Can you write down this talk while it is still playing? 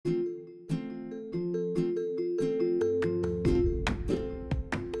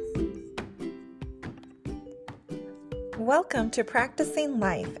Welcome to Practicing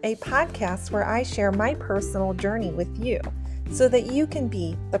Life, a podcast where I share my personal journey with you so that you can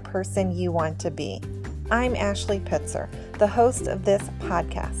be the person you want to be. I'm Ashley Pitzer, the host of this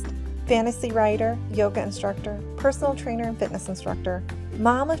podcast, fantasy writer, yoga instructor, personal trainer and fitness instructor,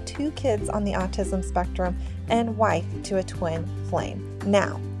 mom of 2 kids on the autism spectrum, and wife to a twin flame.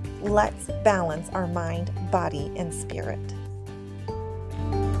 Now, let's balance our mind, body, and spirit.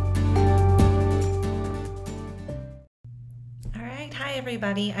 Hi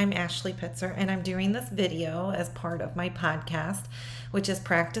everybody, I'm Ashley Pitzer and I'm doing this video as part of my podcast, which is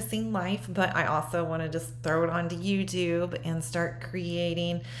Practicing Life, but I also want to just throw it onto YouTube and start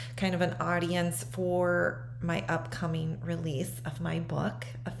creating kind of an audience for my upcoming release of my book,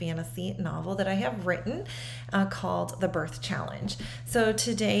 a fantasy novel that I have written called The Birth Challenge. So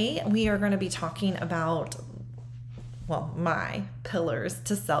today we are going to be talking about my pillars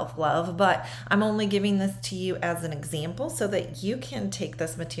to self-love, but I'm only giving this to you as an example so that you can take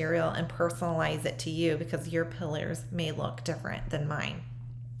this material and personalize it to you because your pillars may look different than mine.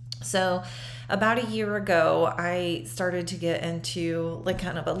 So about a year ago, I started to get into like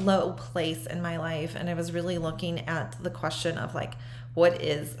kind of a low place in my life, and I was really looking at the question of like, what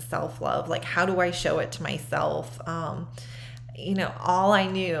is self-love? Like, how do I show it to myself? All I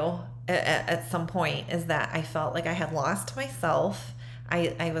knew at some point is that I felt like I had lost myself.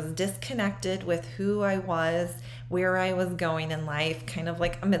 I was disconnected with who I was, where I was going in life, kind of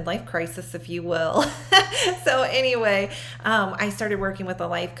like a midlife crisis, if you will. So anyway, I started working with a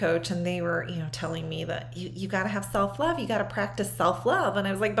life coach, and they were, telling me that you got to have self-love. You got to practice self-love. And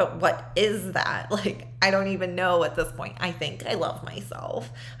I was like, but what is that? Like, I don't even know at this point. I think I love myself.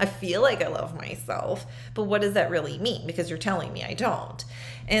 I feel like I love myself. But what does that really mean? Because you're telling me I don't.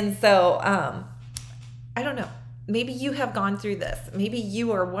 And so, I don't know. Maybe you have gone through this. Maybe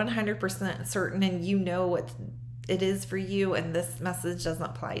you are 100% certain and you know what it is for you, and this message doesn't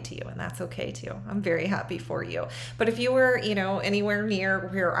apply to you, and that's okay too. I'm very happy for you. But if you were, anywhere near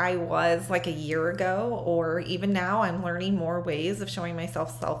where I was like a year ago, or even now, I'm learning more ways of showing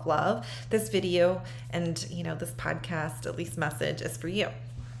myself self-love. This video and, this podcast, at least message, is for you.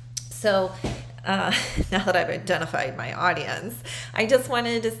 So now that I've identified my audience, I just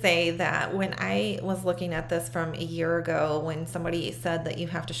wanted to say that when I was looking at this from a year ago, when somebody said that you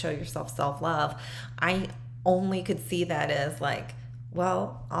have to show yourself self-love, I only could see that as like,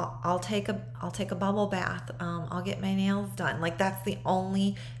 well, I'll take a bubble bath. I'll get my nails done. Like, that's the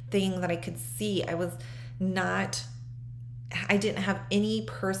only thing that I could see. I didn't have any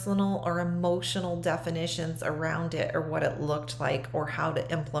personal or emotional definitions around it or what it looked like or how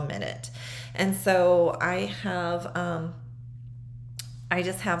to implement it. And so I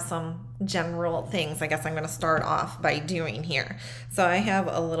just have some general things I guess I'm going to start off by doing here. So I have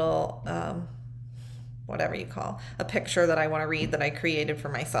a little, whatever you call, a picture that I want to read that I created for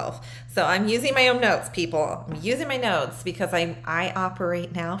myself. So I'm using my own notes, people. I'm using my notes because I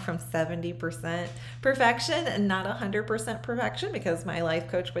operate now from 70% perfection and not 100% perfection, because my life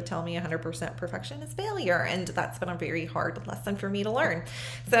coach would tell me 100% perfection is failure, and that's been a very hard lesson for me to learn.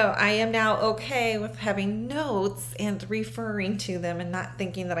 So I am now okay with having notes and referring to them and not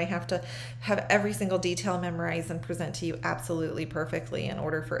thinking that I have to have every single detail memorized and present to you absolutely perfectly in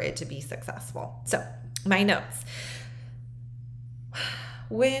order for it to be successful. So my notes.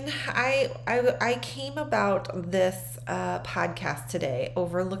 When I came about this podcast today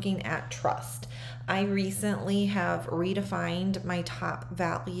over looking at trust, I recently have redefined my top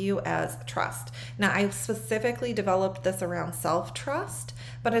value as trust. Now, I specifically developed this around self-trust,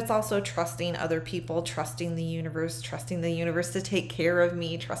 but it's also trusting other people, trusting the universe to take care of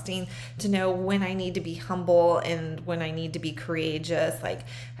me, trusting to know when I need to be humble and when I need to be courageous.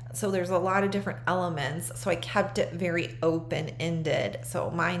 So there's a lot of different elements. So I kept it very open-ended. So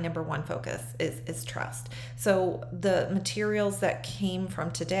my number one focus is trust. So the materials that came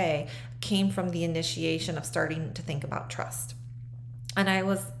from today came from the initiation of starting to think about trust. And I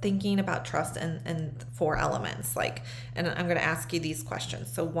was thinking about trust in 4 elements. And I'm going to ask you these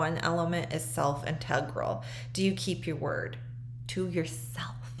questions. So one element is self-integral. Do you keep your word to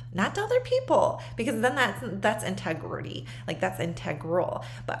yourself? Not to other people, because then that's integrity. That's integral.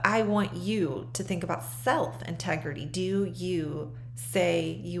 But I want you to think about self-integrity. Do you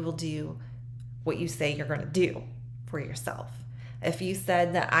say you will do what you say you're going to do for yourself? If you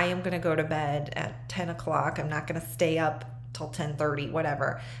said that I am going to go to bed at 10 o'clock, I'm not going to stay up till 10:30,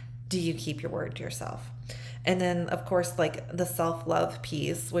 whatever, do you keep your word to yourself? And then, of course, the self-love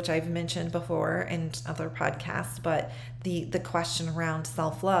piece, which I've mentioned before in other podcasts, but the question around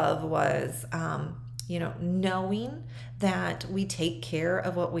self-love was, knowing that we take care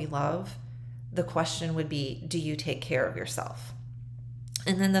of what we love the question would be, do you take care of yourself?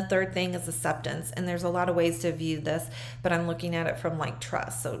 And then the third thing is acceptance. And there's a lot of ways to view this, but I'm looking at it from like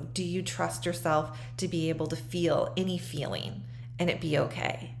trust. So do you trust yourself to be able to feel any feeling and it be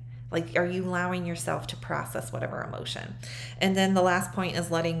okay? Like, are you allowing yourself to process whatever emotion? And then the last point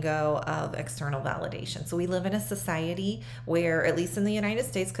is letting go of external validation. So we live in a society where, at least in the United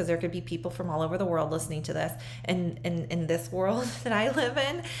States, because there could be people from all over the world listening to this, and in this world that I live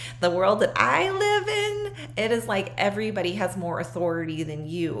in, the world that I live in, it is like everybody has more authority than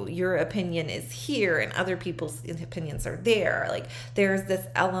you. Your opinion is here and other people's opinions are there. Like, there's this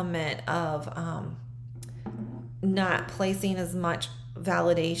element of not placing as much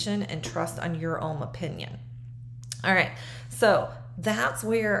validation and trust on your own opinion. All right, so that's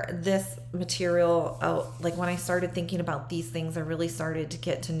where this material, like when I started thinking about these things, I really started to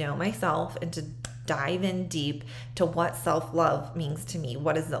get to know myself and to dive in deep to what self-love means to me.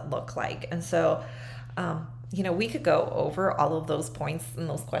 What does it look like? And so, we could go over all of those points and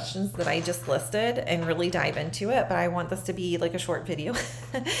those questions that I just listed and really dive into it, but I want this to be like a short video.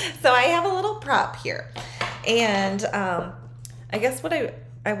 So I have a little prop here. And I guess what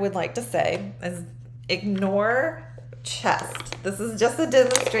I would like to say is ignore chest. This is just a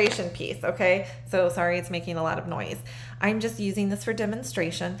demonstration piece, okay? So sorry, it's making a lot of noise. I'm just using this for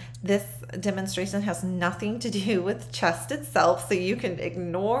demonstration. This demonstration has nothing to do with chest itself, so you can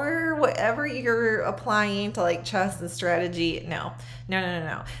ignore whatever you're applying to like chest and strategy. No.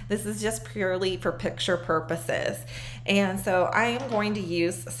 This is just purely for picture purposes. And so I am going to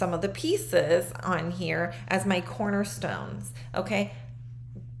use some of the pieces on here as my cornerstones, okay?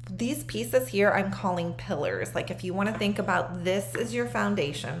 These pieces here I'm calling pillars. Like, if you want to think about this is your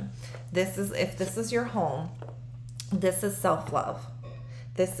foundation, if this is your home, this is self-love.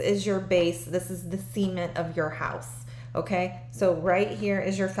 This is your base. This is the cement of your house. Okay, so right here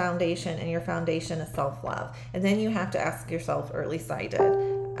is your foundation, and your foundation is self-love. And then you have to ask yourself, or at least I did,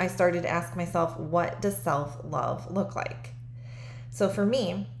 I started to ask myself, what does self-love look like? So for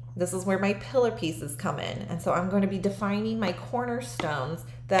me, this is where my pillar pieces come in. And so I'm going to be defining my cornerstones.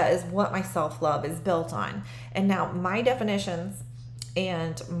 That is what my self-love is built on. And now my definitions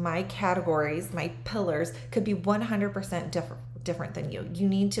and my categories, my pillars, could be 100% different than you. You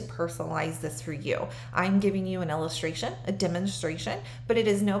need to personalize this for you. I'm giving you an illustration, a demonstration, but it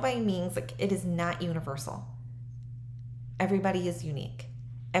is no by means, like, it is not universal. Everybody is unique.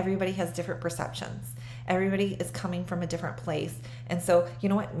 Everybody has different perceptions. Everybody is coming from a different place. And so, you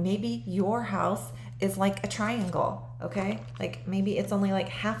know what? Maybe your house is like a triangle, okay? Like, maybe it's only like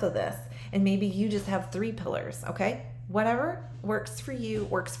half of this, and maybe you just have 3 pillars, okay? Whatever works for you,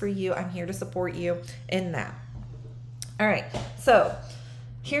 works for you. I'm here to support you in that. All right, so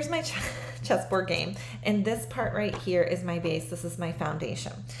here's my chessboard game, and this part right here is my base. This is my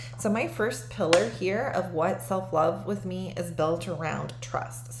foundation. So my first pillar here of what self-love with me is built around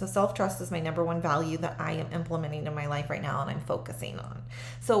trust. So self-trust is my #1 value that I am implementing in my life right now, and I'm focusing on.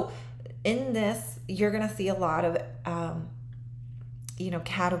 So in this, you're gonna see a lot of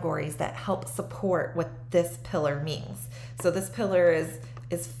categories that help support what this pillar means. So this pillar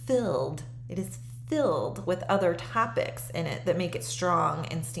is filled. It is filled with other topics in it that make it strong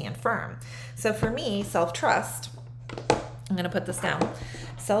and stand firm. So for me, self-trust, I'm going to put this down.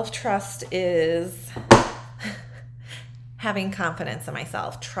 Self-trust is having confidence in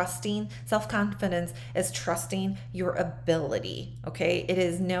myself. Self-confidence is trusting your ability, okay? It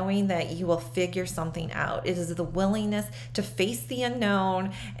is knowing that you will figure something out. It is the willingness to face the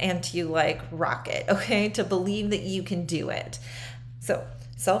unknown and to rock it, okay? To believe that you can do it. So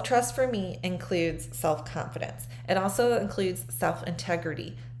self-trust for me includes self-confidence. It also includes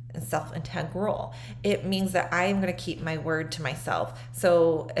self-integrity and self-integral. It means that I am going to keep my word to myself.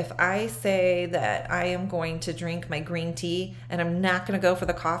 So if I say that I am going to drink my green tea and I'm not going to go for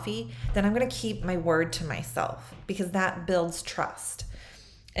the coffee, then I'm going to keep my word to myself, because that builds trust.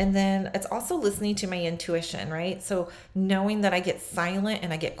 And then it's also listening to my intuition, right? So knowing that I get silent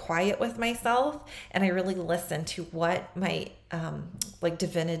and I get quiet with myself, and I really listen to what my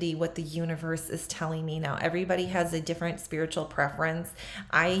divinity, what the universe is telling me. Now, everybody has a different spiritual preference.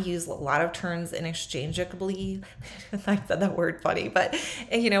 I use a lot of terms interchangeably. I said that word funny, but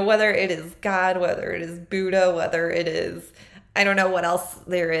whether it is God, whether it is Buddha, whether it is, I don't know what else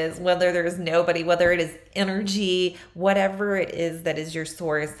there is, whether there's nobody, whether it is energy, whatever it is that is your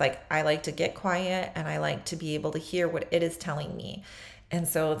source. I like to get quiet, and I like to be able to hear what it is telling me. And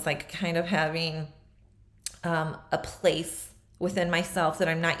so it's kind of having a place within myself that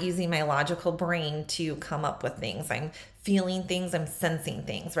I'm not using my logical brain to come up with things. I'm feeling things, I'm sensing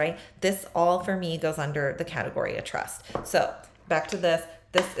things, right? This all for me goes under the category of trust. So back to this.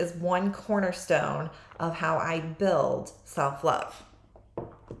 This is one cornerstone of how I build self-love. All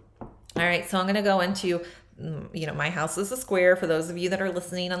right, so I'm going to go into, my house is a square for those of you that are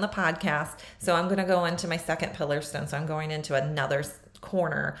listening on the podcast. So I'm going to go into my second pillar stone. So I'm going into another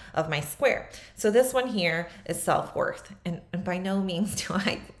corner of my square. So this one here is self-worth. And by no means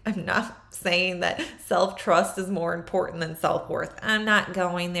I'm not saying that self-trust is more important than self-worth. I'm not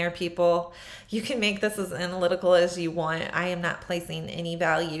going there, people. You can make this as analytical as you want. I am not placing any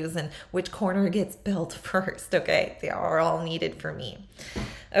values in which corner gets built first, okay? They are all needed for me.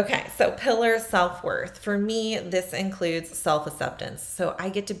 Okay, so pillar self-worth. For me, this includes self-acceptance. So I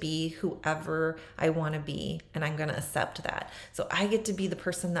get to be whoever I want to be, and I'm going to accept that. So I get to be the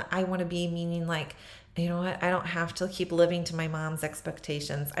person that I want to be, meaning like, you know what? I don't have to keep living to my mom's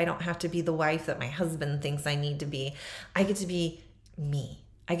expectations. I don't have to be the wife that my husband thinks I need to be. I get to be me.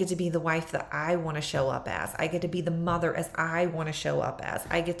 I get to be the wife that I want to show up as. I get to be the mother as I want to show up as.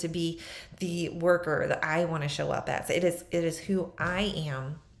 I get to be the worker that I want to show up as. It is who I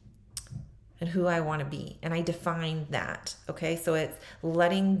am and who I want to be. And I define that. Okay. So it's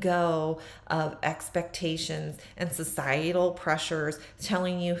letting go of expectations and societal pressures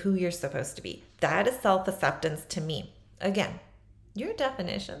telling you who you're supposed to be. That is self-acceptance to me. Again, your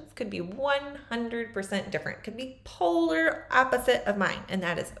definitions could be 100% different, could be polar opposite of mine, and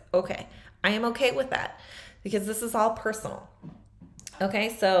that is okay. I am okay with that because this is all personal.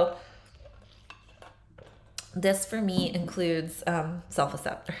 Okay, so this for me includes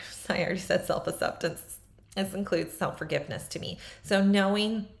self-acceptance. I already said self-acceptance. This includes self-forgiveness to me. So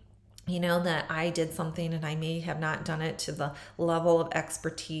knowing that I did something and I may have not done it to the level of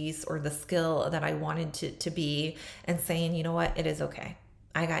expertise or the skill that I wanted to be, and saying, you know what, it is okay.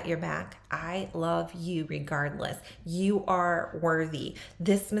 I got your back. I love you regardless. You are worthy.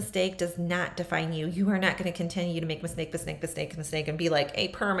 This mistake does not define you. You are not going to continue to make mistake and be like a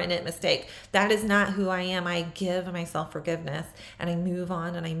permanent mistake. That is not who I am. I give myself forgiveness and I move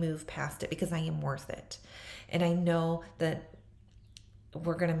on and I move past it because I am worth it. And I know that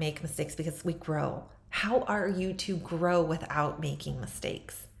we're going to make mistakes because we grow. How are you to grow without making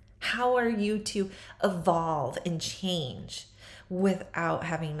mistakes? How are you to evolve and change without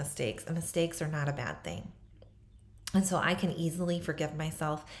having mistakes? And mistakes are not a bad thing. And so I can easily forgive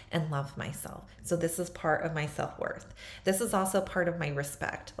myself and love myself. So this is part of my self-worth. This is also part of my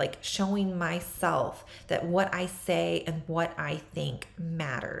respect, like showing myself that what I say and what I think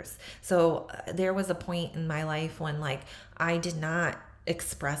matters. So there was a point in my life when I did not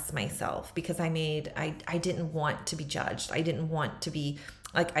express myself because I didn't want to be judged. I didn't want to be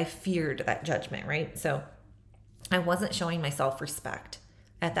I feared that judgment, right? So I wasn't showing myself respect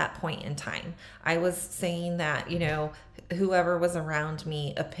at that point in time. I was saying that, whoever was around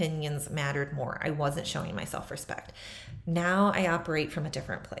me, opinions mattered more. I wasn't showing myself respect. Now I operate from a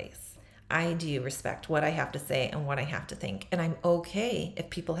different place. I do respect what I have to say and what I have to think. And I'm okay if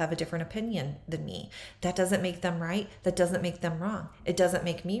people have a different opinion than me. That doesn't make them right. That doesn't make them wrong. It doesn't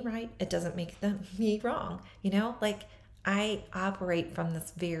make me right. It doesn't make me wrong. I operate from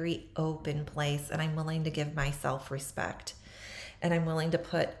this very open place, and I'm willing to give myself respect. And I'm willing to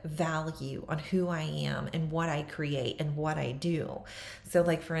put value on who I am and what I create and what I do. So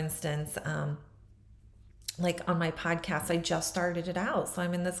for instance, on my podcast, I just started it out. So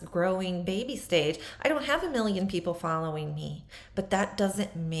I'm in this growing baby stage. I don't have 1 million people following me, but that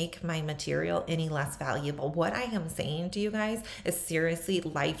doesn't make my material any less valuable. What I am saying to you guys is seriously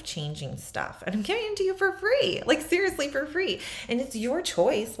life-changing stuff. And I'm giving it to you for free, seriously for free. And it's your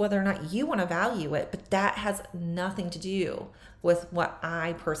choice whether or not you want to value it, but that has nothing to do with what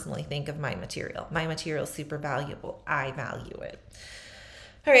I personally think of my material. My material is super valuable. I value it.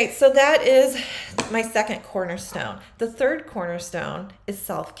 All right, so that is my second cornerstone. The third cornerstone is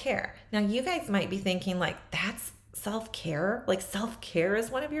self-care. Now, you guys might be thinking that's self-care? Self-care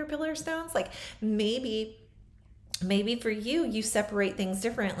is one of your pillar stones? Maybe for you separate things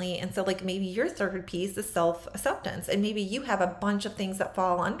differently. And so maybe your third piece is self-acceptance. And maybe you have a bunch of things that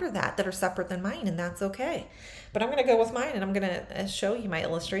fall under that are separate than mine, and that's okay. But I'm going to go with mine, and I'm going to show you my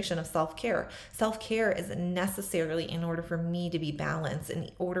illustration of self-care. Self-care is necessarily in order for me to be balanced,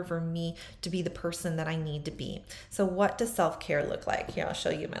 in order for me to be the person that I need to be. So what does self-care look like? Here, I'll show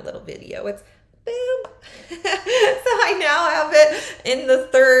you my little video. It's boom. So I now have it in the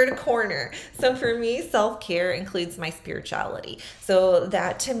third corner. So for me, self-care includes my spirituality. So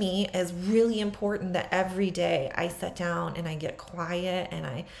that to me is really important, that every day I sit down and I get quiet and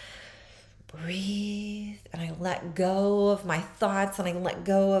I breathe and I let go of my thoughts and I let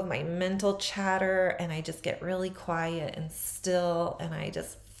go of my mental chatter and I just get really quiet and still and I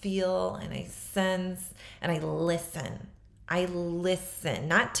just feel and I sense and I listen. I listen,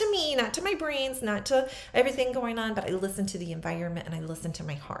 not to me, not to my brains, not to everything going on, but I listen to the environment and I listen to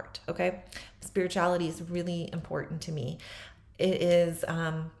my heart. Okay. Spirituality is really important to me. It is,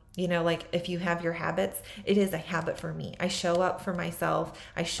 like if you have your habits, it is a habit for me. I show up for myself.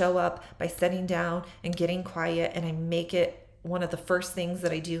 I show up by sitting down and getting quiet, and I make it one of the first things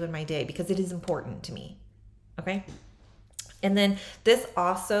that I do in my day because it is important to me. Okay. And then this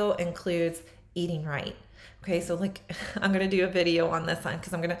also includes eating right. Okay, so I'm gonna do a video on this one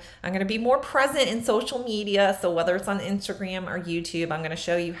because I'm gonna be more present in social media. So whether it's on Instagram or YouTube, I'm gonna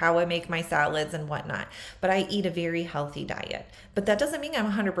show you how I make my salads and whatnot. But I eat a very healthy diet. But that doesn't mean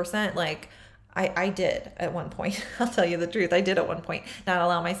I'm 100% I did at one point. I'll tell you the truth. I did at one point not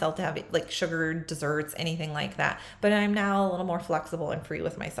allow myself to have sugar, desserts, anything like that. But I'm now a little more flexible and free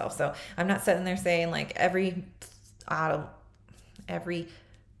with myself. So I'm not sitting there saying every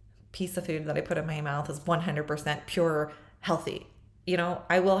piece of food that I put in my mouth is 100% pure healthy.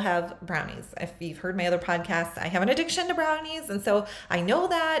 I will have brownies. If you've heard my other podcasts, I have an addiction to brownies. And so I know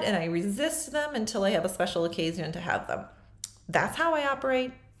that, and I resist them until I have a special occasion to have them. That's how I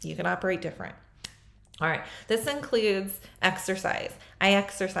operate. You can operate different. All right. This includes exercise. I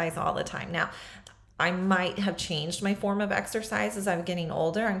exercise all the time. Now, I might have changed my form of exercise as I'm getting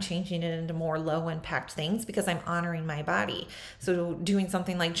older. I'm changing it into more low impact things because I'm honoring my body. So doing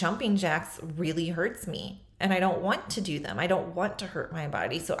something like jumping jacks really hurts me, and I don't want to do them. I don't want to hurt my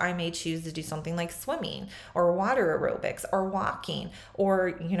body. So I may choose to do something like swimming or water aerobics or walking,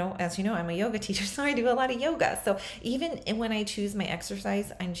 or, as you know, I'm a yoga teacher, so I do a lot of yoga. So even when I choose my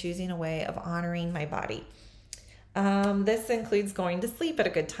exercise, I'm choosing a way of honoring my body. This includes going to sleep at a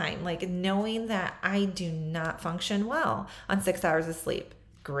good time, knowing that I do not function well on 6 hours of sleep.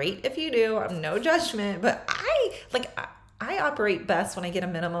 Great if you do, I'm no judgment, but I operate best when I get a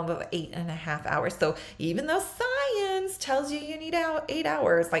minimum of 8.5 hours. So even though science tells you need 8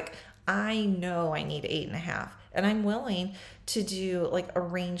 hours, I know I need 8.5, and I'm willing to do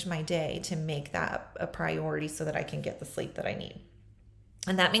arrange my day to make that a priority so that I can get the sleep that I need.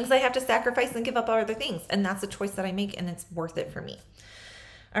 And that means I have to sacrifice and give up other things. And that's a choice that I make, and it's worth it for me.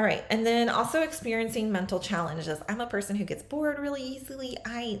 All right. And then also experiencing mental challenges. I'm a person who gets bored really easily.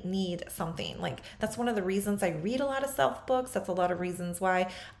 I need something. That's one of the reasons I read a lot of self books. That's a lot of reasons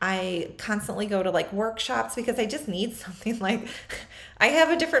why I constantly go to workshops, because I just need something. I have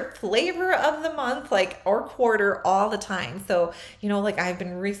a different flavor of the month, or quarter all the time. So, I've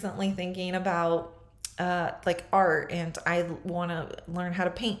been recently thinking about art, and I want to learn how to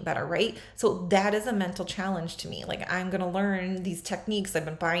paint better, right? So that is a mental challenge to me. I'm going to learn these techniques. I've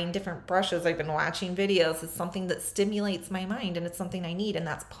been buying different brushes. I've been watching videos. It's something that stimulates my mind, and it's something I need. And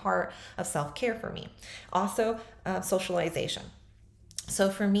that's part of self-care for me. Also, socialization. So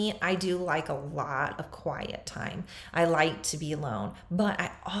for me, I do like a lot of quiet time. I like to be alone, but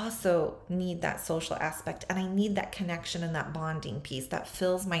I also need that social aspect, and I need that connection and that bonding piece that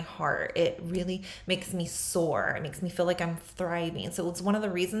fills my heart. It really makes me soar. It makes me feel like I'm thriving. So it's one of the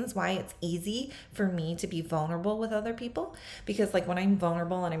reasons why it's easy for me to be vulnerable with other people, because when I'm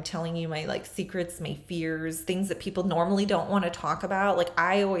vulnerable and I'm telling you my secrets, my fears, things that people normally don't want to talk about,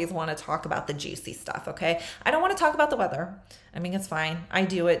 I always want to talk about the juicy stuff. Okay. I don't want to talk about the weather. I mean, it's fine. I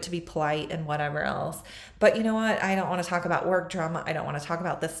do it to be polite and whatever else. But you know what? I don't want to talk about work drama. I don't want to talk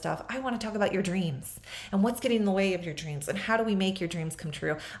about this stuff. I want to talk about your dreams and what's getting in the way of your dreams and how do we make your dreams come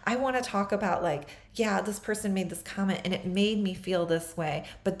true. I want to talk about this person made this comment and it made me feel this way,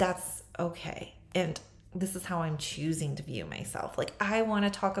 but that's okay. And this is how I'm choosing to view myself. I want to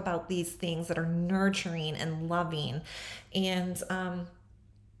talk about these things that are nurturing and loving. And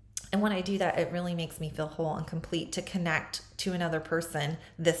when I do that, it really makes me feel whole and complete to connect to another person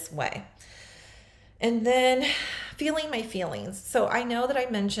this way. And then feeling my feelings. So I know that I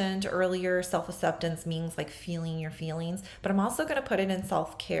mentioned earlier self-acceptance means feeling your feelings, but I'm also going to put it in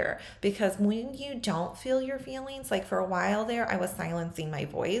self-care, because when you don't feel your feelings, for a while there, I was silencing my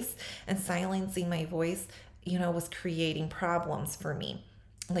voice, and silencing my voice, was creating problems for me.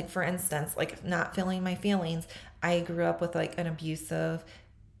 For instance, not feeling my feelings. I grew up with an abusive,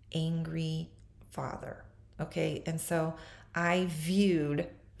 angry father. Okay. And so I viewed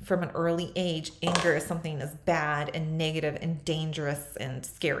from an early age anger as something that's bad and negative and dangerous and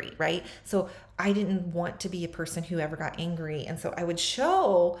scary, right? So I didn't want to be a person who ever got angry. And so I would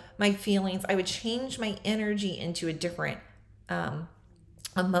show my feelings. I would change my energy into a different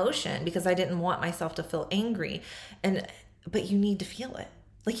emotion, because I didn't want myself to feel angry. But you need to feel it.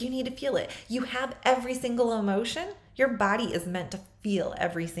 You need to feel it. You have every single emotion. Your body is meant to feel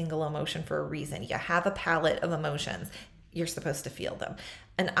every single emotion for a reason. You have a palette of emotions. you're supposed to feel them.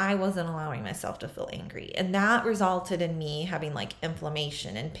 And I wasn't allowing myself to feel angry. And that resulted in me having like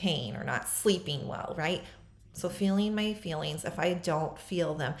inflammation and pain or not sleeping well, right? So feeling my feelings, if I don't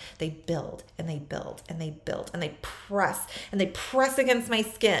feel them, they build and they build and they build and they press against my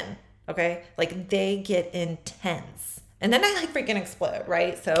skin. Okay. Like they get intense. And then I like freaking explode,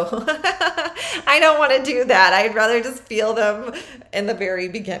 right? So I don't want to do that. I'd rather just feel them in the very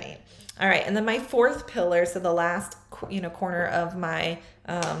beginning. All right. And then my fourth pillar, so the last, corner of my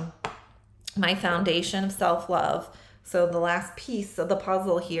my foundation of self-love. So the last piece of the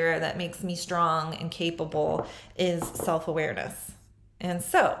puzzle here that makes me strong and capable is self-awareness. And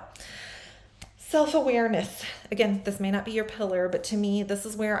so self-awareness, again, this may not be your pillar, but to me, this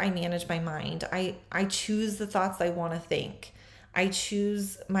is where I manage my mind. I choose the thoughts I want to think. I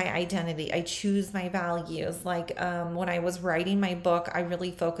choose my identity. I choose my values. Like when I was writing my book, I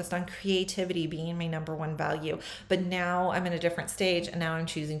really focused on creativity being my number one value. But now I'm in a different stage and now I'm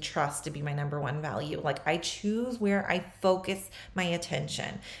choosing trust to be my number one value. Like I choose where I focus my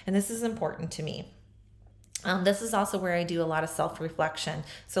attention. And this is important to me. This is also where I do a lot of self-reflection.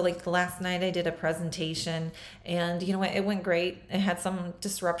 So like last night I did a presentation and you know what, it went great. It had some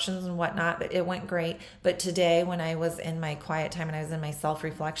disruptions and whatnot, but it went great. But today when I was in my quiet time and I was in my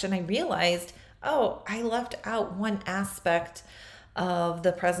self-reflection, I realized, oh, I left out one aspect of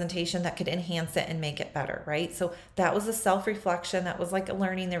the presentation that could enhance it and make it better, right? So that was a self-reflection. That was like a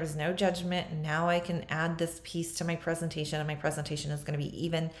learning. There was no judgment. And now I can add this piece to my presentation and my presentation is going to be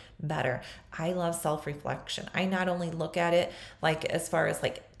even better. I love self-reflection. I not only look at it like as far as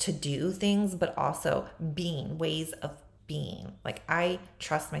like to do things, but also being, ways of being. Like I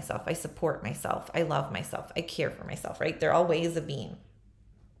trust myself. I support myself. I love myself. I care for myself, right? They're all ways of being.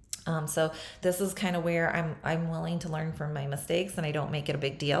 So this is kind of where I'm willing to learn from my mistakes and I don't make it a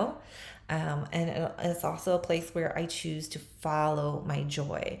big deal. And it's also a place where I choose to follow my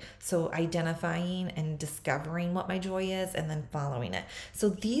joy. So identifying and discovering what my joy is and then following it. So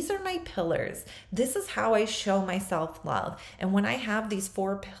these are my pillars. This is how I show my self-love. And when I have these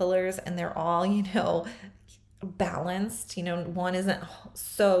 4 pillars and they're all, balanced, one isn't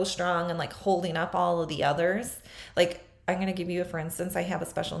so strong and like holding up all of the others. Like I'm going to give you for instance, I have a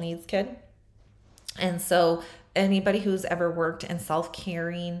special needs kid. And so anybody who's ever worked in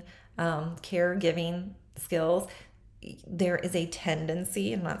self-caring, caregiving skills, there is a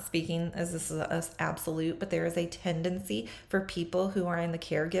tendency, I'm not speaking as this is absolute, but there is a tendency for people who are in the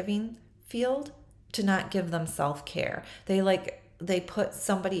caregiving field to not give them self-care. They put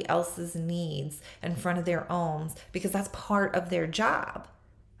somebody else's needs in front of their own because that's part of their job.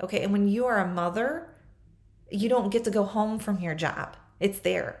 Okay. And when you are a mother, you don't get to go home from your job. It's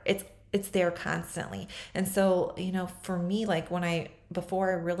there. It's there constantly. And so, for me, like before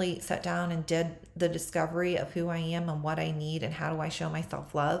I really sat down and did the discovery of who I am and what I need and how do I show my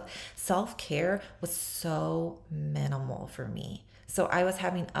self-love, self-care was so minimal for me. So I was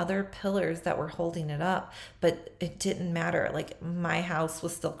having other pillars that were holding it up, but it didn't matter. Like my house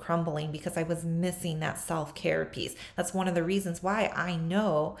was still crumbling because I was missing that self-care piece. That's one of the reasons why I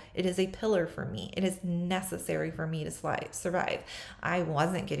know it is a pillar for me. It is necessary for me to survive. I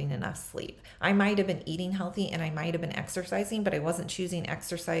wasn't getting enough sleep. I might have been eating healthy and I might have been exercising, but I wasn't choosing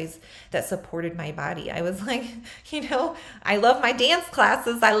exercise that supported my body. I was like, I love my dance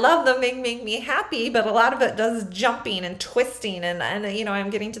classes. I love them, make me happy, but a lot of it does jumping and twisting and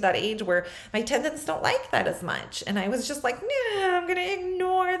I'm getting to that age where my tendons don't like that as much. And I was just like, nah, I'm going to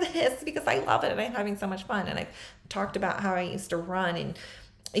ignore this because I love it and I'm having so much fun. And I've talked about how I used to run and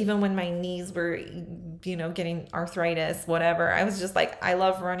even when my knees were, getting arthritis, whatever, I was just like, I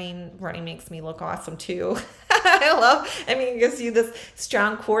love running. Running makes me look awesome too. It gives you this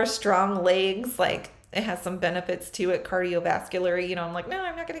strong core, strong legs. Like it has some benefits to it, cardiovascular, I'm like, no,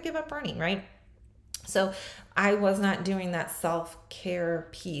 I'm not going to give up running, right? So I was not doing that self-care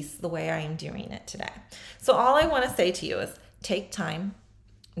piece the way I am doing it today. So all I want to say to you is take time,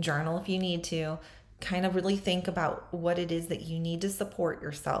 journal if you need to, kind of really think about what it is that you need to support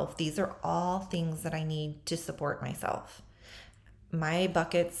yourself. These are all things that I need to support myself. My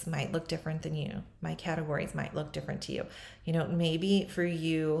buckets might look different than you. My categories might look different to you. Maybe for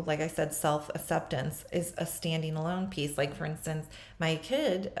you, like I said, self-acceptance is a standing alone piece. Like for instance, my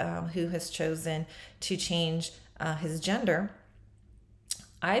kid who has chosen to change his gender,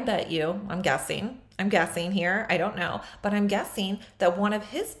 I bet you, I'm guessing here, I don't know, but I'm guessing that one of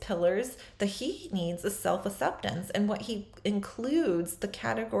his pillars that he needs is self-acceptance. And what he includes, the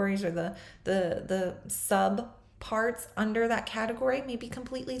categories or the sub parts under that category may be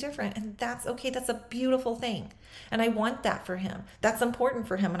completely different, and that's okay. That's a beautiful thing, and I want that for him. That's important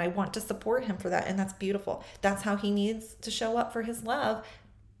for him, and I want to support him for that, and that's beautiful. That's how he needs to show up for his love.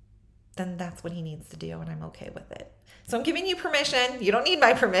 Then that's what he needs to do, and I'm okay with it. So I'm giving you permission. You don't need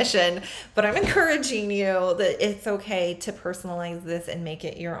my permission, but I'm encouraging you that it's okay to personalize this and make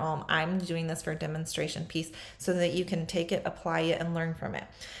it your own. I'm doing this for a demonstration piece so that you can take it, apply it, and learn from it.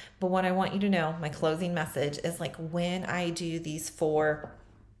 But what I want you to know, my closing message is like when I do these four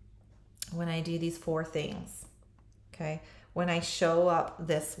things, okay, when I show up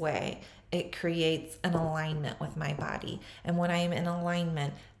this way, it creates an alignment with my body. And when I am in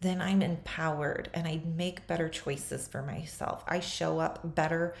alignment, then I'm empowered and I make better choices for myself. I show up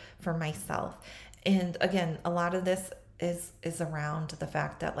better for myself. And again, a lot of this is around the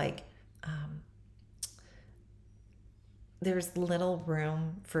fact that there's little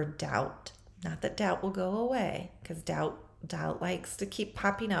room for doubt. Not that doubt will go away, because doubt likes to keep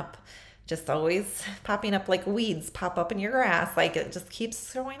popping up. Just always popping up like weeds pop up in your grass. Like it just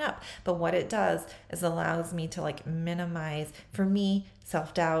keeps showing up. But what it does is allows me to minimize. For me,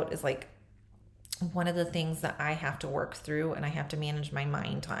 self-doubt is one of the things that I have to work through and I have to manage my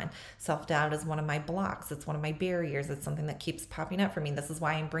mind on. Self-doubt is one of my blocks. It's one of my barriers. It's something that keeps popping up for me. This is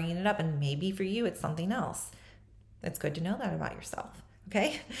why I'm bringing it up. And maybe for you, it's something else. It's good to know that about yourself.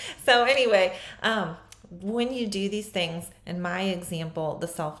 Okay. So anyway, when you do these things, in my example, the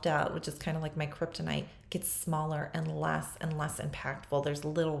self-doubt, which is kind of like my kryptonite, gets smaller and less impactful. There's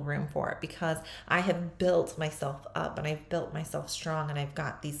little room for it because I have built myself up and I've built myself strong and I've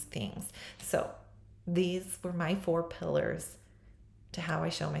got these things. So these were my 4 pillars to how I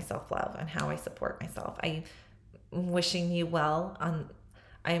show myself love and how I support myself. I'm wishing you well.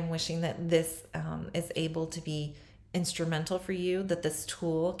 I am wishing that this is able to be instrumental for you, that this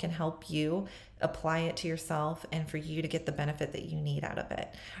tool can help you apply it to yourself and for you to get the benefit that you need out of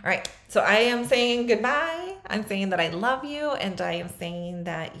it. All right. So I am saying goodbye. I'm saying that I love you, and I am saying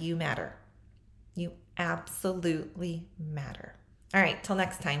that you matter. You absolutely matter. All right. Till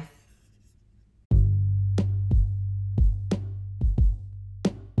next time.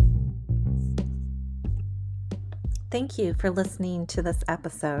 Thank you for listening to this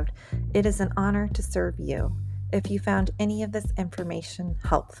episode. It is an honor to serve you. If you found any of this information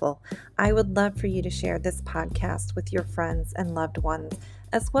helpful, I would love for you to share this podcast with your friends and loved ones,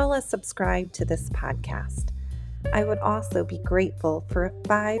 as well as subscribe to this podcast. I would also be grateful for a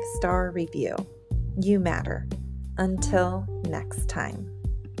 5-star review. You matter. Until next time.